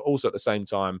with me. But also at the same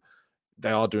time,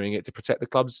 they are doing it to protect the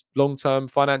club's long-term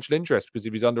financial interest, because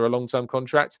if he's under a long-term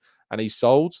contract and he's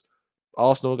sold,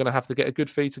 Arsenal are going to have to get a good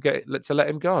fee to let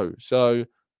him go. So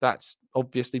that's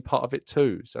obviously part of it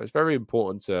too. So it's very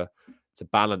important to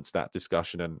balance that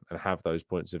discussion and have those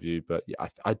points of view. But yeah,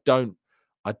 I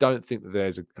don't think that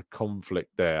there's a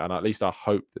conflict there, and at least I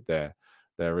hope that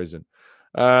there isn't.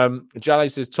 Jale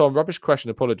says, Tom, rubbish question,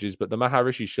 apologies, but the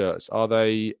Maharishi shirts, are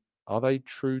they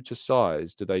true to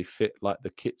size? Do they fit like the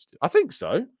kits do? I think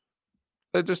so.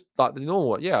 They're just like the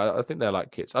normal. Yeah, I think they're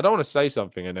like kits. I don't want to say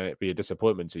something and then it be a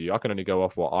disappointment to you. I can only go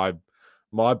off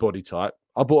my body type.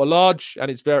 I bought a large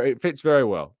and it fits very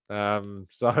well.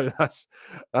 So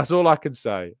that's all I can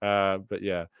say. But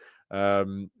yeah.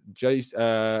 Jason,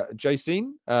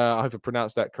 I hope I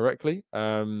pronounced that correctly.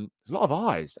 There's a lot of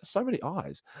eyes. There's so many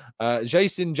eyes.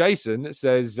 Jason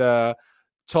says,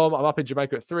 Tom, I'm up in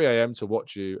Jamaica at 3 a.m. to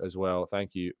watch you as well.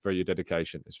 Thank you for your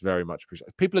dedication. It's very much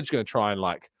appreciated. People are just going to try and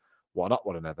one up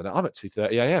one another. I'm at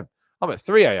 2:30 a.m. I'm at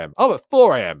 3 a.m. I'm at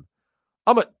 4 a.m.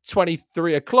 I'm at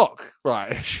 23 o'clock.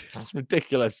 Right. It's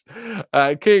ridiculous.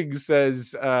 King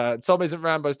says, Tom, isn't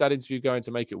Rambo's dad interview going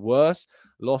to make it worse?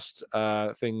 Last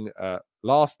thing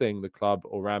the club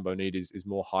or Rambo need is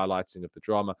more highlighting of the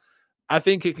drama. I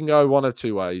think it can go one of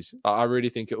two ways. I really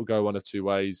think it will go one of two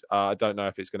ways. I don't know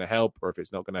if it's going to help or if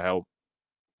it's not going to help.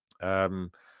 I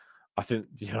think,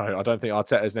 I don't think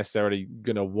Arteta is necessarily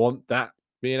going to want that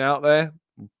being out there,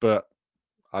 but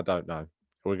I don't know.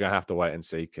 We're going to have to wait and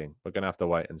see, King. We're going to have to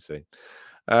wait and see.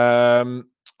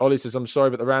 Ollie says, I'm sorry,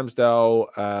 but the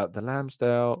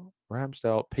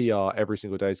Ramsdale PR every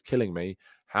single day is killing me.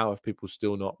 How have people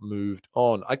still not moved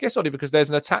on? I guess, Ollie, because there's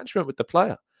an attachment with the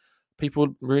player.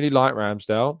 people really like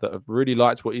Ramsdale, that have really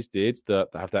liked what he's did, that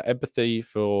have that empathy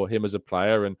for him as a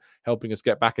player and helping us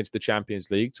get back into the Champions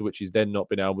League, to which he's then not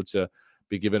been able to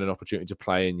be given an opportunity to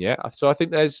play in yet. So I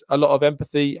think there's a lot of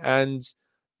empathy and,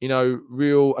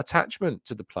 real attachment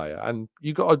to the player. And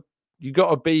you got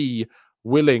to be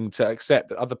willing to accept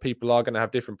that other people are going to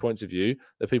have different points of view,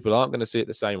 that people aren't going to see it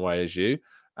the same way as you.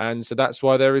 And so that's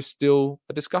why there is still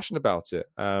a discussion about it.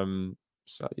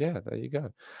 So, yeah, there you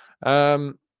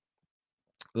go.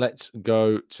 Let's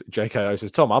go to JKO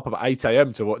says, Tom, up at 8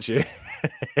 a.m. to watch you.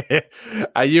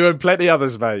 You and plenty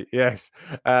others, mate. Yes.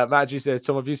 Matt G says,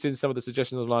 Tom, have you seen some of the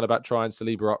suggestions online about trying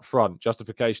Saliba up front?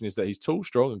 Justification is that he's tall,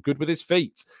 strong, and good with his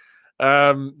feet.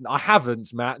 I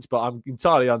haven't, Matt, but I'm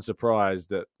entirely unsurprised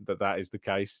that is the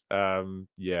case.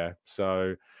 Yeah.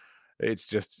 So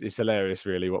it's hilarious,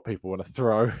 really, what people want to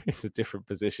throw into different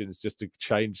positions just to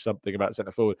change something about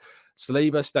centre forward.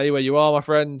 Saliba, stay where you are, my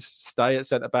friend. Stay at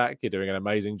centre back. You're doing an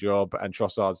amazing job, and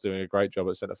Trossard's doing a great job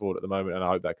at centre forward at the moment, and I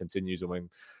hope that continues. And when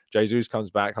Jesus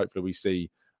comes back, hopefully we see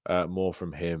more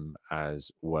from him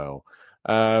as well.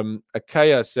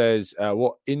 Akea says,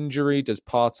 what injury does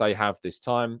Partey have this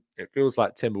time? It feels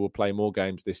like Timber will play more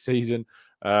games this season.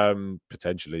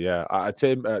 Potentially, yeah.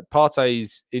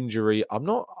 Partey's injury, I'm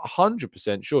not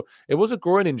 100% sure. It was a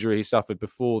groin injury he suffered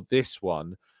before this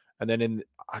one, and then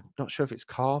I'm not sure if it's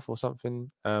calf or something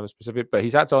specific, but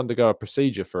he's had to undergo a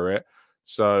procedure for it.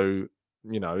 So,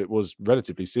 it was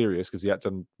relatively serious because he had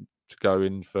to go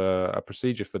in for a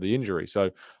procedure for the injury.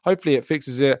 So hopefully it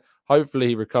fixes it. Hopefully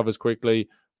he recovers quickly.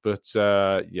 But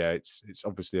yeah, it's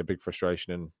obviously a big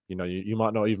frustration, and you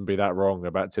might not even be that wrong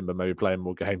about Timber maybe playing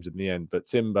more games in the end. But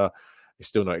Timber is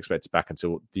still not expected back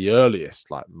until the earliest,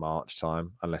 like March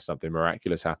time, unless something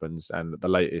miraculous happens, and the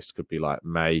latest could be like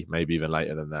May, maybe even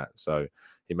later than that. So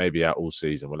he may be out all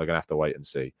season. Well, they're going to have to wait and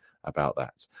see about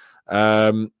that.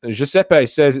 Giuseppe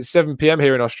says it's 7 p.m.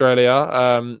 here in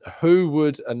Australia. Who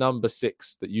would a number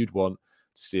 6 that you'd want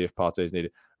to see if Partey is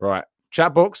needed? Right,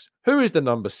 chat box. Who is the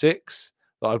number 6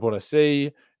 that I'd want to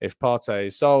see if Partey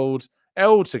is sold?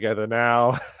 L together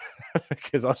now,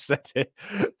 because I've said it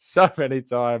so many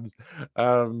times.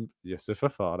 Yusuf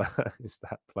Fofana is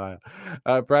that player.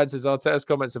 Brad says, Arteta's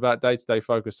comments about day-to-day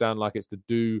focus sound like it's to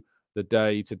do the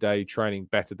day-to-day training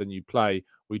better than you play.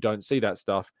 We don't see that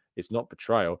stuff. It's not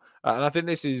betrayal. And I think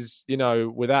this is,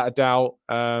 without a doubt,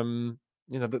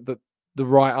 the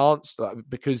right answer,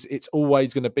 because it's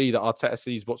always going to be that Arteta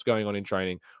sees what's going on in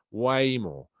training way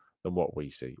more than what we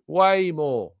see. Way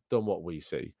more than what we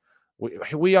see.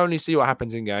 We only see what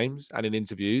happens in games and in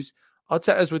interviews.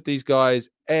 Arteta's with these guys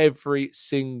every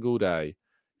single day.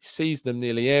 He sees them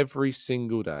nearly every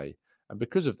single day. And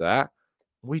because of that,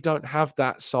 we don't have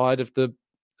that side of the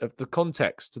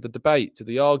context, to the debate, to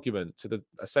the argument, to the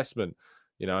assessment,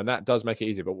 and that does make it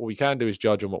easier. But what we can do is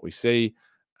judge on what we see.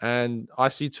 And I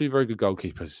see 2 very good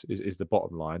goalkeepers is the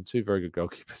bottom line. 2 very good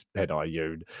goalkeepers, Ben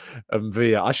Ayoun and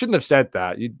Villa. I shouldn't have said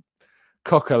that.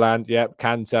 Coquelin, yep,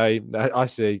 Kante. I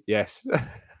see, yes.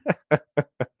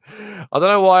 I don't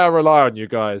know why I rely on you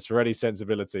guys for any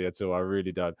sensibility at all. I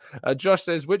really don't. Josh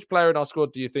says, which player in our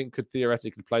squad do you think could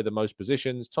theoretically play the most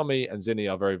positions? Tommy and Zinni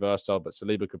are very versatile, but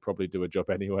Saliba could probably do a job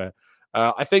anywhere.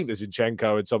 I think that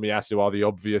Zinchenko and Tomiyasu are the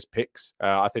obvious picks.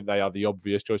 I think they are the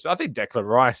obvious choice. I think Declan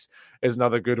Rice is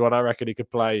another good one. I reckon he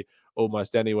could play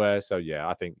almost anywhere. So, yeah,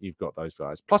 I think you've got those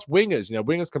guys. Plus wingers.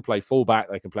 Wingers can play fullback.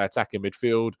 They can play attacking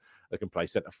midfield. They can play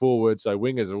centre forward. So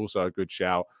wingers are also a good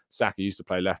shout. Saka used to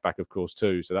play left back, of course,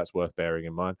 too. So that's worth bearing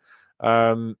in mind.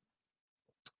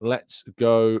 Let's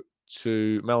go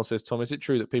to Mel says, Tom, is it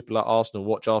true that people at Arsenal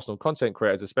watch Arsenal content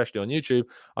creators, especially on YouTube?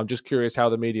 I'm just curious how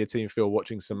the media team feel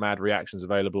watching some mad reactions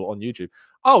available on YouTube.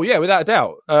 Oh, yeah, without a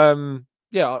doubt.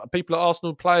 Yeah, people at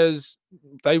Arsenal, players,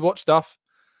 they watch stuff.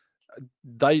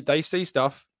 They see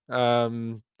stuff. They're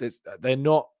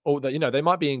not, they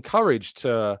might be encouraged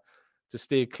to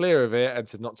steer clear of it and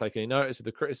to not take any notice of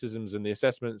the criticisms and the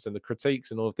assessments and the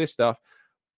critiques and all of this stuff.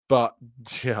 But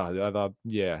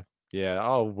yeah.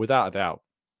 Oh, without a doubt,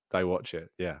 they watch it.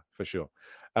 Yeah, for sure.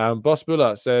 Boss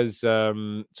Buller says,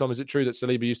 Tom, is it true that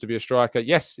Saliba used to be a striker?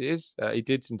 Yes, it is. He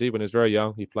did indeed when he was very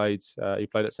young. He played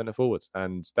at centre forwards,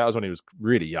 and that was when he was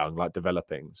really young, like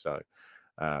developing. So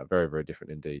very, very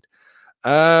different indeed.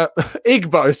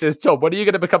 Igbo says, Tom, when are you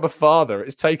going to become a father?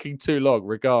 It's taking too long.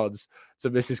 Regards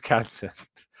to Mrs. Canton.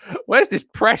 Where's this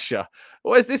pressure?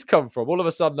 Where's this come from? All of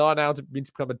a sudden, I now mean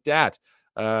to become a dad.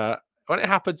 When it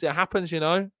happens,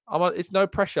 it's no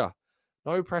pressure.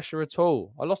 No pressure at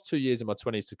all. I lost 2 years in my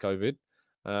 20s to COVID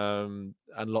and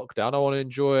lockdown. I want to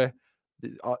enjoy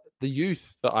the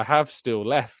youth that I have still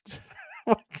left.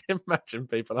 Imagine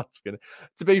people asking.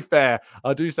 To be fair,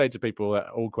 I do say to people that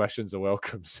all questions are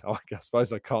welcome, so I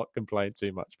suppose I can't complain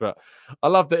too much. But I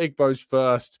love that Igbo's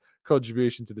first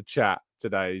contribution to the chat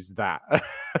today is that.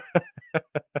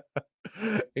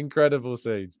 Incredible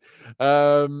scenes.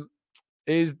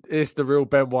 Is the real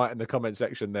Ben White in the comment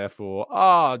section, therefore?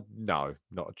 No,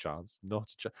 not a chance.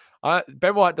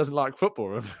 Ben White doesn't like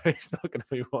football. He's not going to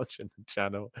be watching the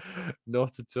channel.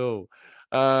 Not at all.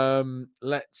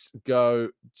 Let's go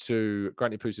to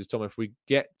Granny Poo says, Tom, if we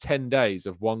get 10 days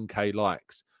of 1K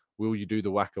likes, will you do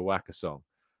the Waka Waka song?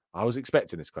 I was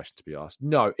expecting this question to be asked.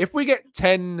 No, if we get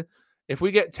 10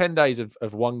 days of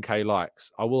 1K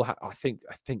likes, I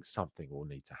think something will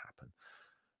need to happen.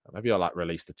 Maybe I'll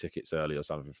release the tickets early or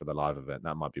something for the live event.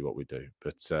 That might be what we do,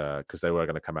 but because they were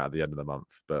going to come out at the end of the month.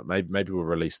 But maybe we'll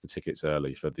release the tickets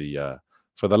early for the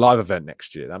live event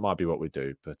next year. That might be what we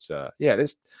do. But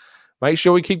let's make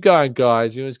sure we keep going,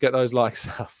 guys. You always get those likes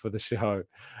up for the show.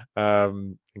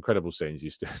 Incredible scenes. You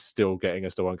still getting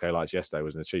us to 1K likes yesterday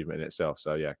was an achievement in itself.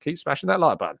 So yeah, keep smashing that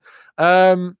like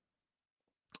button.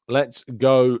 Let's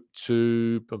go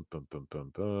to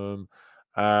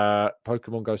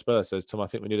Pokemon Go Speller says, Tom, I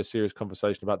think we need a serious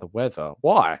conversation about the weather.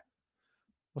 Why?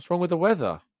 What's wrong with the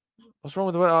weather? You're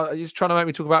trying to make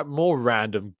me talk about more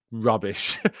random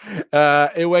rubbish.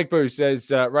 Iwegbu says,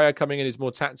 Raya coming in is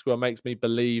more tactical and makes me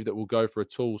believe that we'll go for a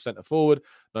tall centre forward.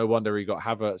 No wonder he got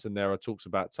Havertz, and there are talks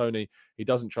about Tony. He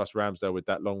doesn't trust Ramsdale with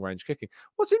that long-range kicking.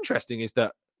 What's interesting is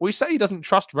that we say he doesn't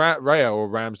trust Raya or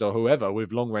Ramsdale or whoever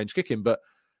with long-range kicking, but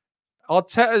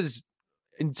Arteta's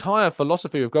entire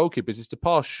philosophy of goalkeepers is to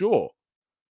pass short,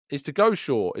 is to go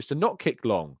short, is to not kick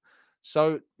long.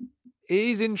 So it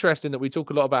is interesting that we talk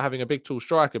a lot about having a big, tall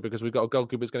striker because we've got a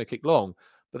goalkeeper that's going to kick long.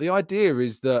 But the idea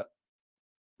is that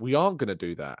we aren't going to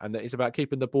do that, and that it's about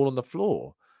keeping the ball on the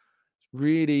floor. It's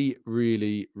really,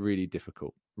 really, really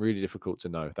difficult. Really difficult to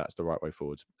know if that's the right way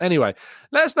forward. Anyway,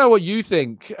 let us know what you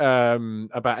think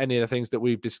about any of the things that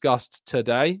we've discussed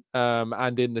today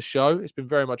and in the show. It's been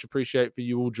very much appreciated for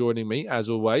you all joining me, as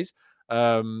always.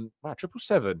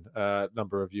 777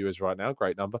 number of viewers right now.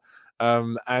 Great number.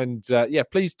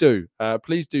 Please do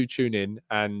tune in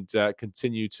and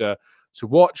continue to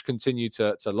watch, continue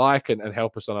to like and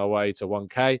help us on our way to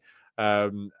 1K. I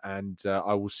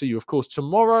will see you, of course,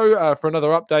 tomorrow for another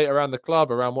update around the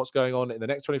club, around what's going on in the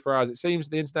next 24 hours. It seems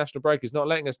the international break is not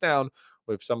letting us down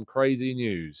with some crazy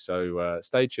news. So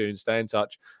stay tuned, stay in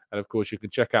touch. And, of course, you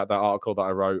can check out that article that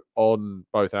I wrote on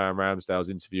both Aaron Ramsdale's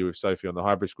interview with Sophie on the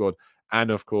hybrid squad and,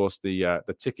 of course, the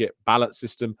ticket ballot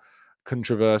system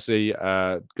controversy.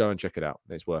 Go and check it out.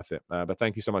 It's worth it. But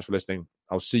thank you so much for listening.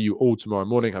 I'll see you all tomorrow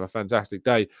morning. Have a fantastic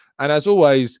day. And, as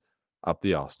always, up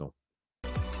the Arsenal.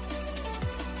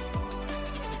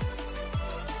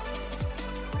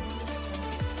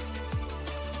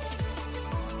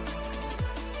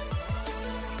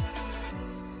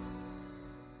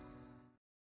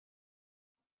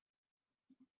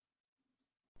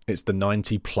 It's the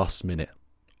 90-plus minute.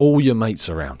 All your mates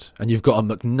around, and you've got a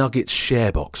McNuggets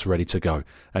share box ready to go,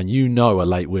 and you know a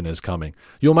late winner's coming.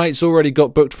 Your mate's already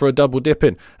got booked for a double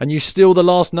dip-in, and you steal the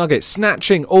last nugget,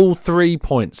 snatching all 3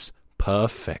 points.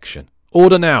 Perfection.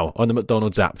 Order now on the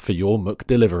McDonald's app for your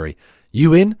McDelivery.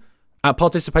 You in? At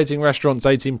participating restaurants,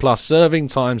 18+, serving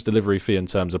times, delivery fee and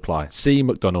terms apply. See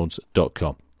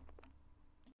mcdonalds.com.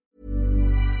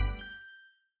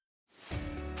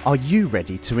 Are you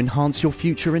ready to enhance your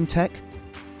future in tech?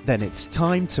 Then it's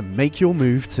time to make your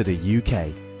move to the UK,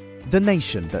 the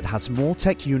nation that has more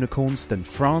tech unicorns than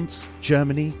France,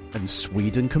 Germany and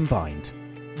Sweden combined.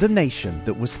 The nation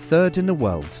that was third in the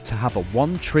world to have a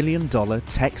 $1 trillion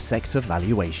tech sector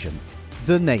valuation.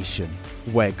 The nation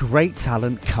where great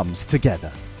talent comes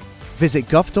together. Visit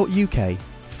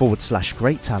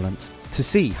gov.uk/great talent to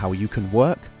see how you can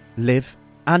work, live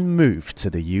and move to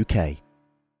the UK.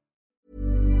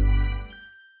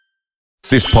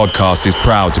 This podcast is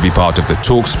proud to be part of the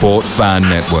TalkSport Fan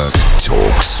Network.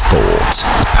 TalkSport.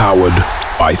 Powered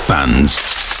by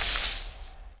fans.